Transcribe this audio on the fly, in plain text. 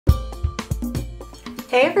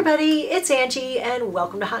Hey everybody, it's Angie and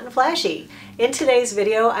welcome to Hot and Flashy. In today's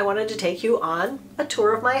video, I wanted to take you on a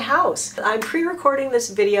tour of my house. I'm pre-recording this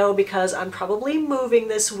video because I'm probably moving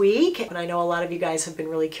this week, and I know a lot of you guys have been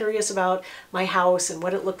really curious about my house and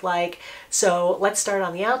what it looked like. So let's start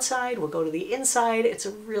on the outside. We'll go to the inside. It's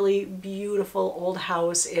a really beautiful old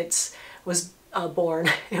house. It was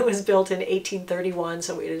built in 1831,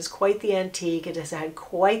 so it is quite the antique. It has had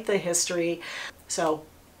quite the history. So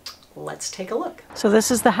let's take a look. So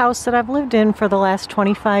this is the house that I've lived in for the last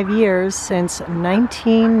 25 years, since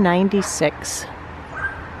 1996.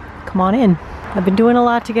 Come on in. I've been doing a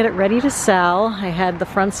lot to get it ready to sell. I had the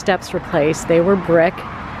front steps replaced. They were brick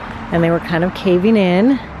and they were kind of caving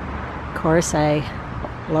in. Of course, I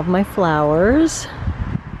love my flowers.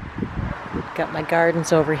 Got my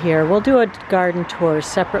gardens over here. We'll do a garden tour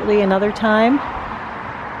separately another time.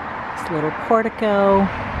 This little portico.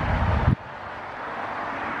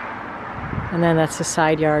 And then that's the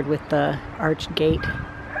side yard with the arched gate.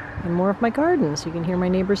 And more of my gardens. You can hear my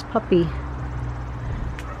neighbor's puppy.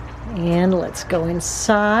 And let's go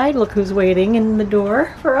inside. Look who's waiting in the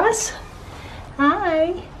door for us.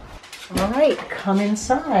 Hi. All right, come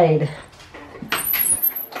inside.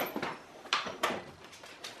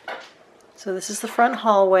 So this is the front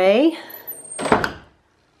hallway.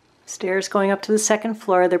 Stairs going up to the second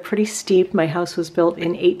floor. They're pretty steep. My house was built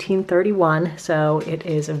in 1831, so it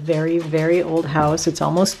is a very, very old house. It's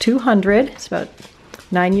almost 200. It's about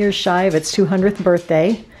 9 years shy of its 200th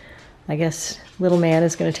birthday. I guess little man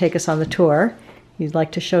is going to take us on the tour. He'd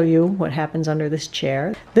like to show you what happens under this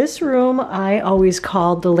chair. This room I always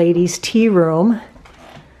called the ladies' tea room.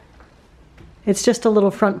 It's just a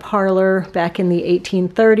little front parlor. Back in the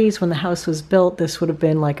 1830s when the house was built, this would have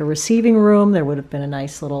been like a receiving room. There would have been a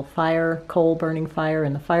nice little fire, coal burning fire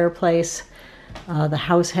in the fireplace. The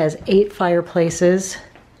house has 8 fireplaces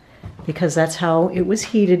because that's how it was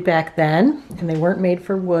heated back then. And they weren't made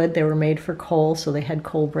for wood, they were made for coal, so they had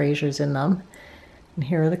coal braziers in them. And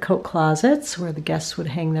here are the coat closets where the guests would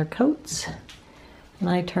hang their coats. And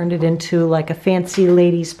I turned it into like a fancy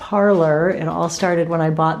ladies' parlor. It all started when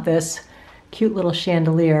I bought this cute little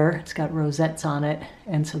chandelier. It's got rosettes on it,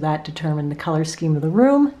 and so that determined the color scheme of the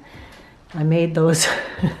room. I made those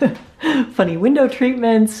funny window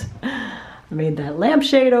treatments. I made that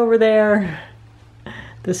lampshade over there.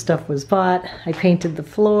 This stuff was bought. I painted the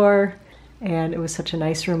floor, and it was such a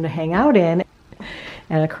nice room to hang out in.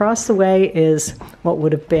 And across the way is what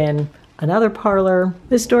would have been another parlor.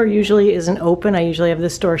 This door usually isn't open. I usually have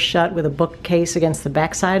this door shut with a bookcase against the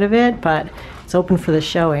back side of it, but it's open for the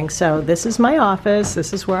showing. So this is my office.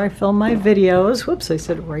 This is where I film my videos. Whoops, I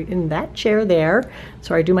said right in that chair there.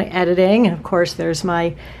 So I do my editing, and of course there's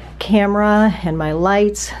my camera and my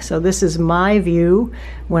lights. So this is my view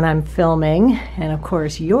when I'm filming, and of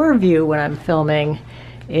course your view when I'm filming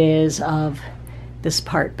is of this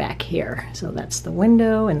part back here. So that's the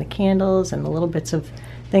window and the candles and the little bits of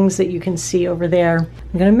things that you can see over there.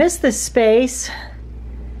 I'm gonna miss this space.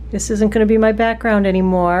 This isn't gonna be my background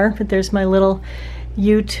anymore, but there's my little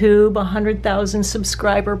YouTube 100,000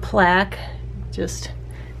 subscriber plaque. Just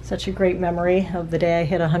such a great memory of the day I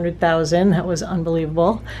hit 100,000. That was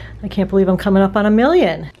unbelievable. I can't believe I'm coming up on 1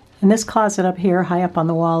 million. And this closet up here, high up on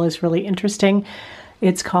the wall, is really interesting.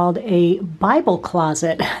 It's called a Bible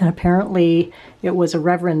closet. And apparently it was a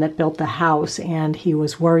reverend that built the house, and he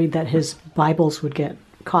was worried that his Bibles would get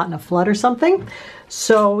caught in a flood or something.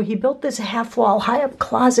 So he built this half-wall, high-up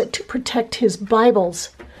closet to protect his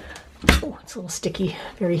Bibles. Oh, it's a little sticky,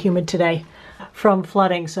 very humid today, from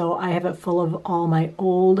flooding. So I have it full of all my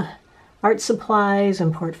old art supplies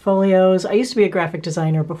and portfolios. I used to be a graphic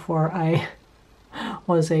designer before I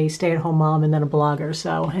was a stay-at-home mom and then a blogger.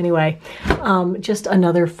 So anyway, just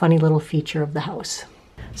another funny little feature of the house.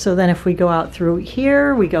 So then if we go out through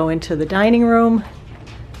here, we go into the dining room.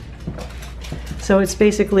 So it's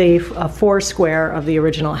basically a 4 square of the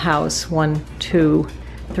original house. 1, 2,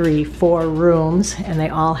 3, 4 rooms, and they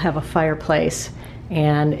all have a fireplace.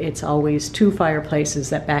 And it's always 2 fireplaces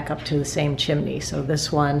that back up to the same chimney. So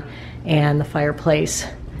this one and the fireplace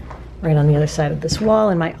right on the other side of this wall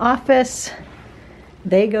in my office,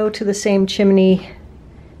 they go to the same chimney.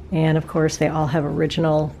 And of course they all have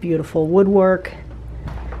original beautiful woodwork.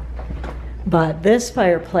 But this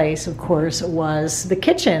fireplace, of course, was the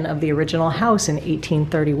kitchen of the original house in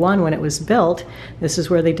 1831 when it was built. This is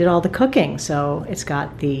where they did all the cooking. So it's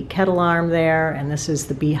got the kettle arm there, and this is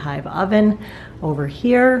the beehive oven over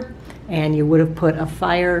here. And you would have put a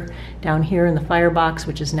fire down here in the firebox,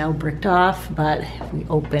 which is now bricked off. But if we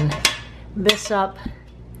open this up,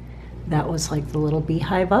 that was like the little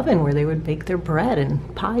beehive oven where they would bake their bread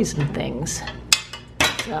and pies and things.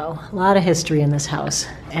 So a lot of history in this house.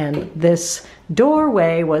 And this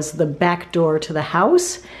doorway was the back door to the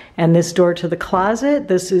house, and this door to the closet,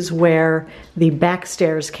 this is where the back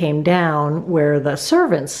stairs came down, where the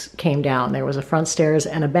servants came down. There was a front stairs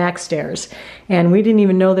and a back stairs. And we didn't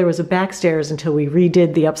even know there was a back stairs until we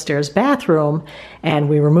redid the upstairs bathroom, and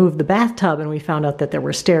we removed the bathtub, and we found out that there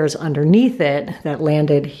were stairs underneath it that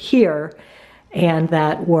landed here and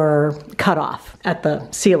that were cut off at the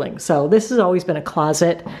ceiling. So this has always been a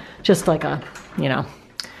closet, just like a, you know,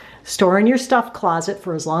 storing your stuff closet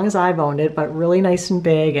for as long as I've owned it, but really nice and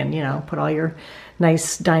big, and, you know, put all your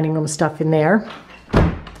nice dining room stuff in there.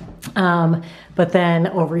 But then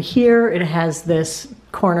over here, it has this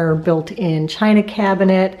corner built-in china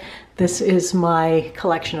cabinet. This is my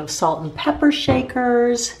collection of salt and pepper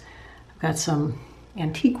shakers. I've got some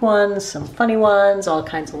antique ones, some funny ones, all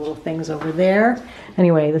kinds of little things over there.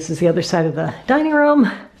 Anyway, this is the other side of the dining room.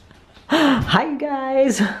 Hi, you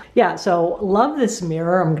guys. Yeah, so love this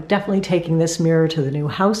mirror. I'm definitely taking this mirror to the new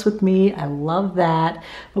house with me. I love that.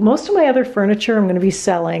 But most of my other furniture I'm going to be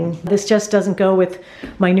selling. This just doesn't go with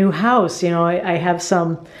my new house. You know, I have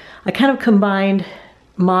some, I kind of combined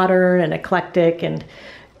modern and eclectic and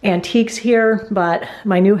antiques here, but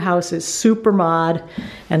my new house is super mod,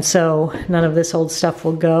 and so none of this old stuff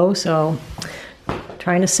will go. So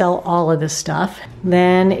trying to sell all of this stuff.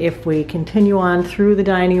 Then if we continue on through the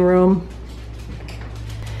dining room,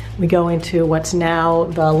 we go into what's now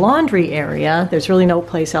the laundry area. There's really no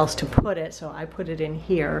place else to put it, so I put it in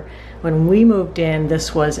here. When we moved in,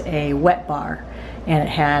 this was a wet bar, and it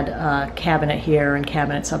had a cabinet here and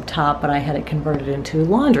cabinets up top, but I had it converted into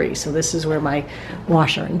laundry. So this is where my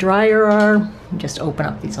washer and dryer are. You just open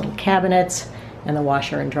up these little cabinets, and the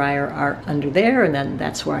washer and dryer are under there, and then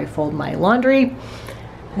that's where I fold my laundry.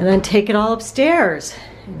 And then take it all upstairs.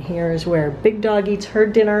 And here's where Big Dog eats her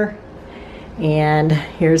dinner. And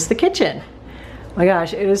here's the kitchen. My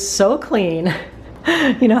gosh, it is so clean.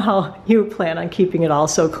 You know how you plan on keeping it all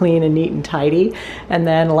so clean and neat and tidy, and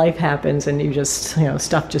then life happens and you just, you know,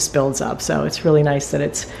 stuff just builds up. So it's really nice that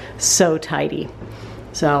it's so tidy.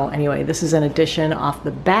 So anyway, this is an addition off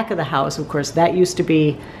the back of the house. Of course, that used to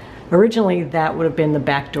be, originally that would have been the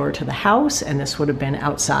back door to the house, and this would have been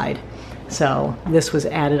outside. So this was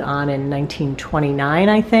added on in 1929,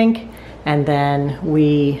 I think, and then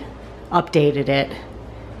we updated it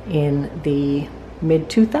in the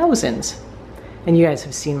mid-2000s. And you guys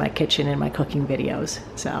have seen my kitchen and my cooking videos.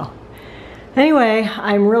 So anyway,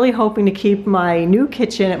 I'm really hoping to keep my new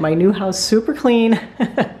kitchen at my new house super clean.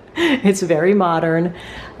 It's very modern.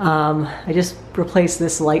 I just replaced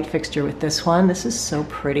this light fixture with this one. This is so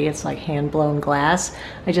pretty. It's like hand-blown glass.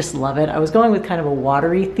 I just love it. I was going with kind of a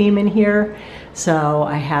watery theme in here. So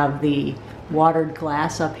I have the watered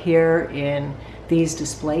glass up here in these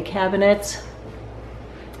display cabinets.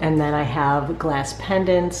 And then I have glass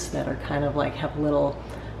pendants that are kind of like have little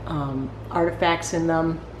artifacts in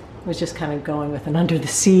them. I was just kind of going with an under the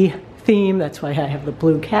sea theme. That's why I have the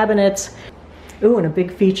blue cabinets. Ooh, and a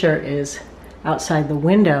big feature is outside the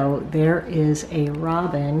window, there is a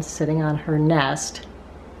robin sitting on her nest.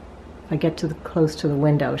 If I get close to the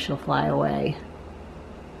window, she'll fly away.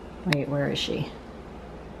 Wait, where is she?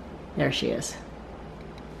 There she is.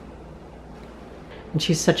 And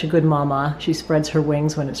she's such a good mama. She spreads her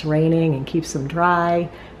wings when it's raining and keeps them dry.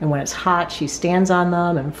 And when it's hot, she stands on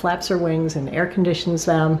them and flaps her wings and air conditions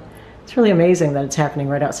them. It's really amazing that it's happening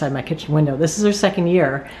right outside my kitchen window. This is her second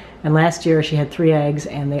year. And last year she had 3 eggs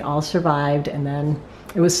and they all survived. And then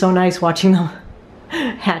it was so nice watching them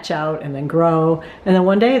hatch out and then grow. And then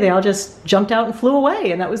one day they all just jumped out and flew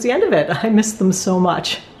away, and that was the end of it. I missed them so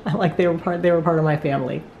much. I like they were part of my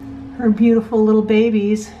family. Her beautiful little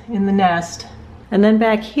babies in the nest. And then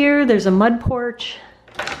back here, there's a mud porch,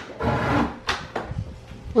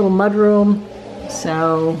 little mud room.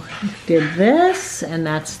 So did this, and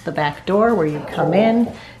that's the back door where you come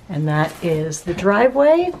in, and that is the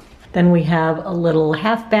driveway. Then we have a little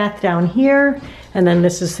half bath down here, and then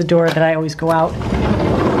this is the door that I always go out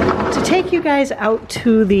to take you guys out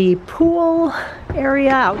to the pool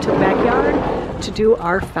area, out to the backyard, to do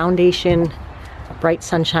our foundation bright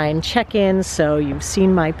sunshine check-ins. So you've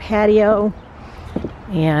seen my patio.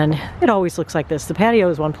 And it always looks like this. The patio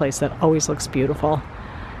is one place that always looks beautiful.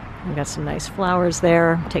 I've got some nice flowers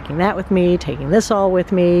there. I'm taking that with me, taking this all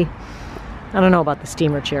with me. I don't know about the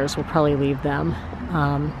steamer chairs. We'll probably leave them.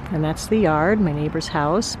 And that's the yard, my neighbor's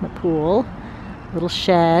house, my pool, little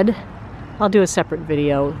shed. I'll do a separate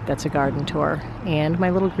video that's a garden tour, and my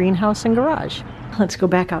little greenhouse and garage. Let's go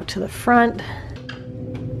back out to the front.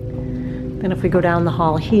 Then if we go down the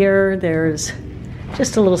hall here, there's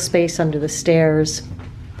just a little space under the stairs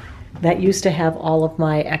That used to have all of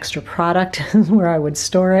my extra product where I would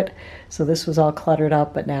store it. So this was all cluttered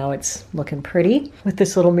up, but now it's looking pretty with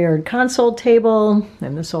this little mirrored console table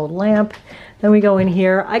and this old lamp. Then we go in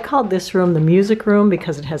here. I called this room the music room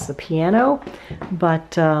because it has the piano,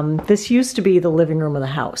 but this used to be the living room of the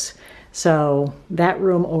house. So that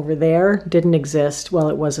room over there didn't exist. Well,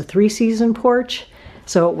 it was a 3-season porch,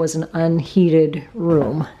 so it was an unheated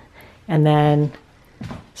room. And then,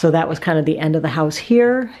 so that was kind of the end of the house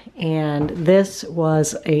here. And this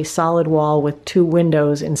was a solid wall with 2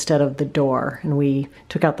 windows instead of the door. And we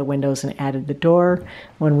took out the windows and added the door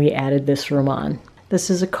when we added this room on. This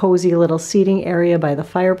is a cozy little seating area by the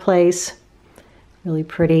fireplace. Really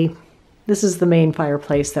pretty. This is the main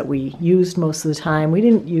fireplace that we used most of the time. We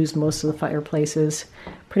didn't use most of the fireplaces,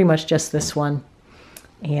 pretty much just this one.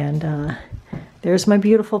 And there's my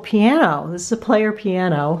beautiful piano. This is a player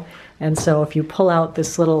piano. And so if you pull out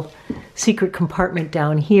this little secret compartment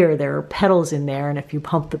down here, there are pedals in there. And if you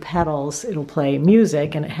pump the pedals, it'll play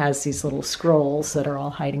music. And it has these little scrolls that are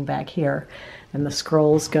all hiding back here. And the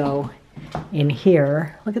scrolls go in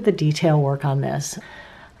here. Look at the detail work on this.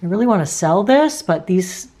 I really want to sell this, but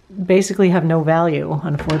these basically have no value,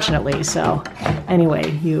 unfortunately. So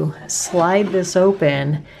anyway, you slide this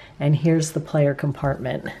open and here's the player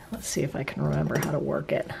compartment. Let's see if I can remember how to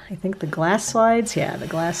work it. I think the glass slides, yeah, the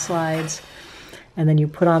glass slides. And then you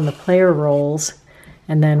put on the player rolls,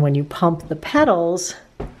 and then when you pump the pedals,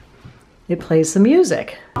 it plays the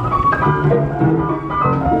music.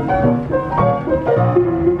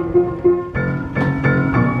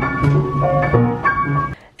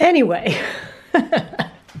 Anyway,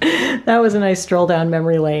 that was a nice stroll down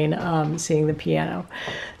memory lane, seeing the piano.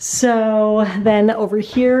 So then over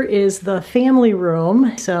here is the family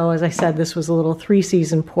room. So as I said, this was a little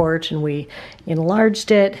 3-season porch, and we enlarged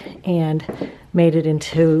it and made it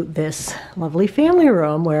into this lovely family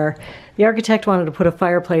room where the architect wanted to put a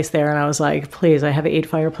fireplace there, and I was like, please, I have 8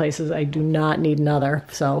 fireplaces. I do not need another.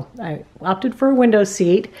 So I opted for a window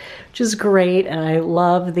seat, which is great, and I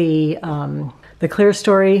love the clear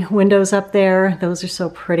story windows up there. Those are so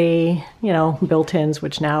pretty, you know, built-ins,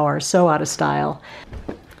 which now are so out of style.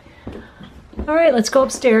 All right, let's go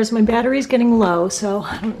upstairs. My battery's getting low, so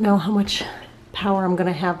I don't know how much power I'm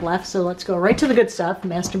gonna have left. So let's go right to the good stuff,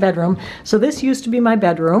 master bedroom. So this used to be my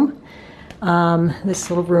bedroom,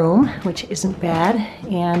 this little room, which isn't bad.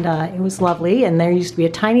 And it was lovely. And there used to be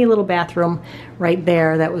a tiny little bathroom right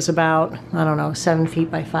there that was about, I don't know, 7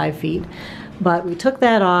 feet by 5 feet. But we took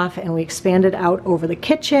that off and we expanded out over the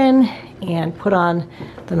kitchen and put on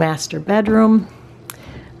the master bedroom,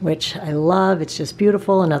 which I love. It's just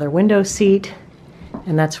beautiful. Another window seat.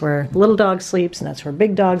 And that's where little dog sleeps, and that's where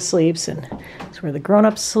big dog sleeps, and that's where the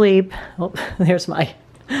grown-ups sleep. Oh, there's my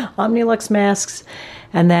Omnilux masks.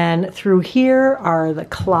 And then through here are the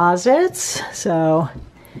closets. So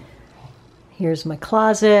here's my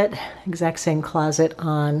closet, exact same closet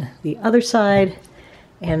on the other side.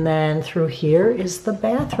 And then through here is the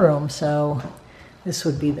bathroom. So this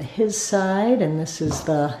would be the his side, and this is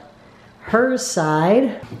the hers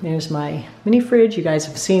side. There's my mini fridge. You guys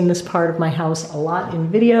have seen this part of my house a lot in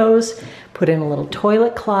videos. Put in a little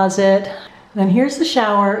toilet closet. Then here's the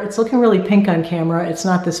shower. It's looking really pink on camera. It's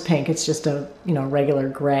not this pink. It's just a, you know, regular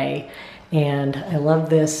gray. And I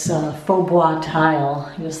love this faux bois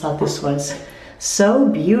tile. I just thought this was so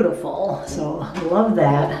beautiful. So I love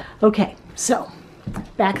that. Okay, so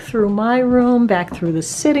back through my room, back through the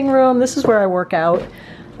sitting room. This is where I work out.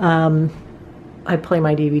 I play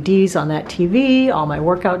my DVDs on that TV. All my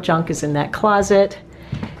workout junk is in that closet.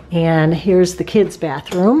 And here's the kids'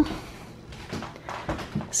 bathroom.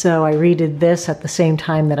 So I redid this at the same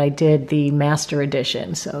time that I did the master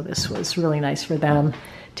edition. So this was really nice for them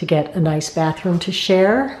to get a nice bathroom to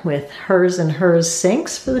share with hers and hers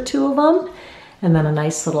sinks for the 2 of them. And then a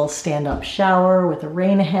nice little stand-up shower with a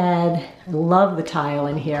rain head. I love the tile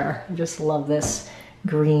in here. I just love this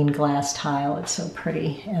green glass tile. It's so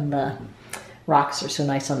pretty. And the rocks are so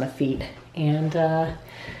nice on the feet. And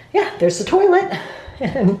yeah, there's the toilet.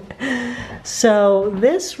 And so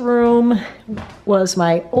this room was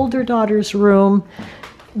my older daughter's room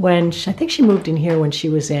when I think she moved in here when she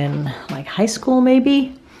was in like high school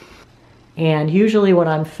maybe. And usually when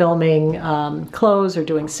I'm filming clothes or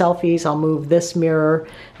doing selfies, I'll move this mirror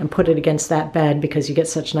and put it against that bed because you get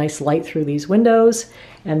such nice light through these windows.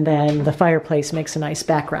 And then the fireplace makes a nice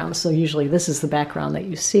background. So usually this is the background that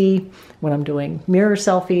you see when I'm doing mirror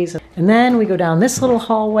selfies. And then we go down this little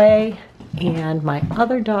hallway, and my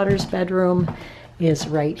other daughter's bedroom is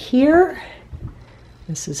right here.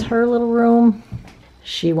 This is her little room.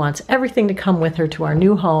 she wants everything to come with her to our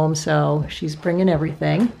new home, so she's bringing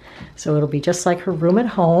everything. So it'll be just like her room at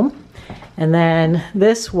home. And then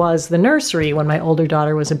this was the nursery when my older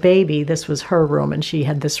daughter was a baby. This was her room, and she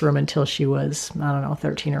had this room until she was, I don't know,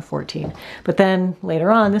 13 or 14. But then later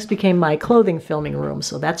on, this became my clothing filming room.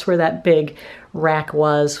 So that's where that big rack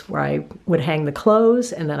was, where I would hang the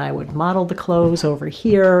clothes, and then I would model the clothes over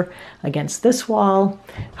here against this wall.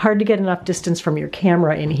 Hard to get enough distance from your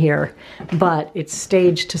camera in here, but it's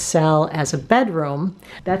staged to sell as a bedroom.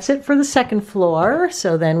 That's it for the second floor.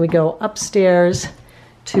 So then we go upstairs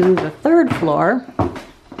to the third floor.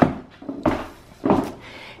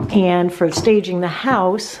 And for staging the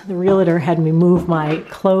house, the realtor had me move my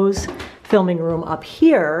clothes filming room up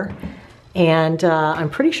here. And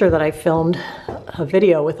I'm pretty sure that I filmed a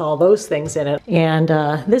video with all those things in it. And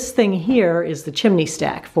this thing here is the chimney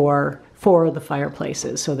stack for 4 of the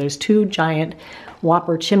fireplaces. So there's 2 giant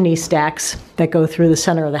Whopper chimney stacks that go through the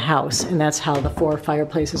center of the house. And that's how the 4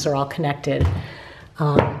 fireplaces are all connected.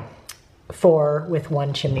 4 with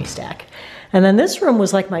 1 chimney stack. And then this room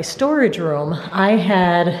was like my storage room. I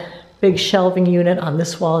had a big shelving unit on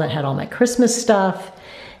this wall that had all my Christmas stuff.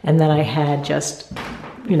 And then I had just,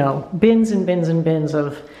 you know, bins and bins and bins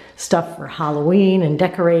of stuff for Halloween and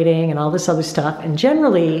decorating and all this other stuff. And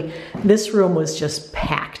generally, this room was just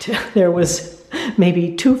packed. There was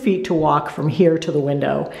maybe 2 feet to walk from here to the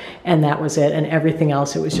window, and that was it. And everything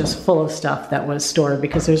else, it was just full of stuff that was stored,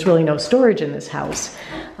 because there's really no storage in this house,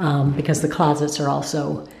 because the closets are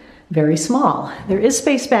also very small. There is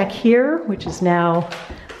space back here, which is now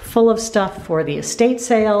full of stuff for the estate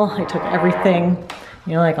sale. I took everything,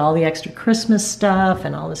 you know, like all the extra Christmas stuff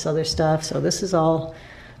and all this other stuff. So this is all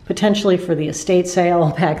potentially for the estate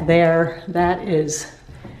sale. Back there, that is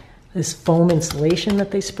this foam insulation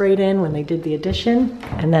that they sprayed in when they did the addition.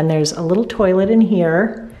 And then there's a little toilet in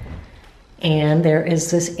here. And there is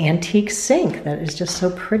this antique sink that is just so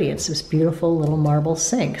pretty. It's this beautiful little marble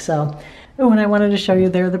sink. So, oh, and I wanted to show you,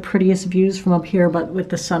 they're the prettiest views from up here, but with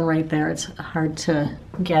the sun right there, it's hard to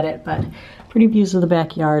get it. But pretty views of the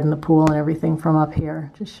backyard and the pool and everything from up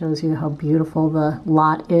here. Just shows you how beautiful the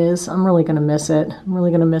lot is. I'm really gonna miss it. I'm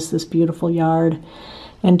really gonna miss this beautiful yard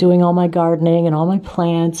and doing all my gardening and all my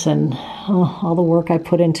plants and all the work I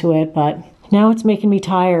put into it. But now it's making me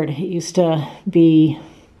tired. It used to be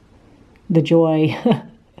the joy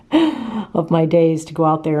of my days to go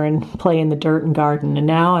out there and play in the dirt and garden. And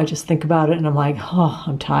now I just think about it and I'm like, oh,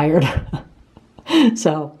 I'm tired.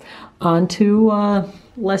 So on to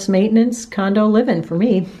less maintenance condo living for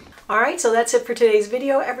me. All right, so that's it for today's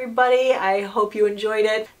video, everybody. I hope you enjoyed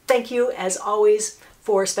it. Thank you, as always,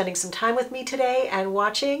 for spending some time with me today and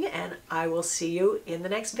watching, and I will see you in the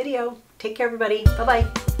next video. Take care, everybody.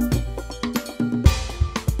 Bye-bye.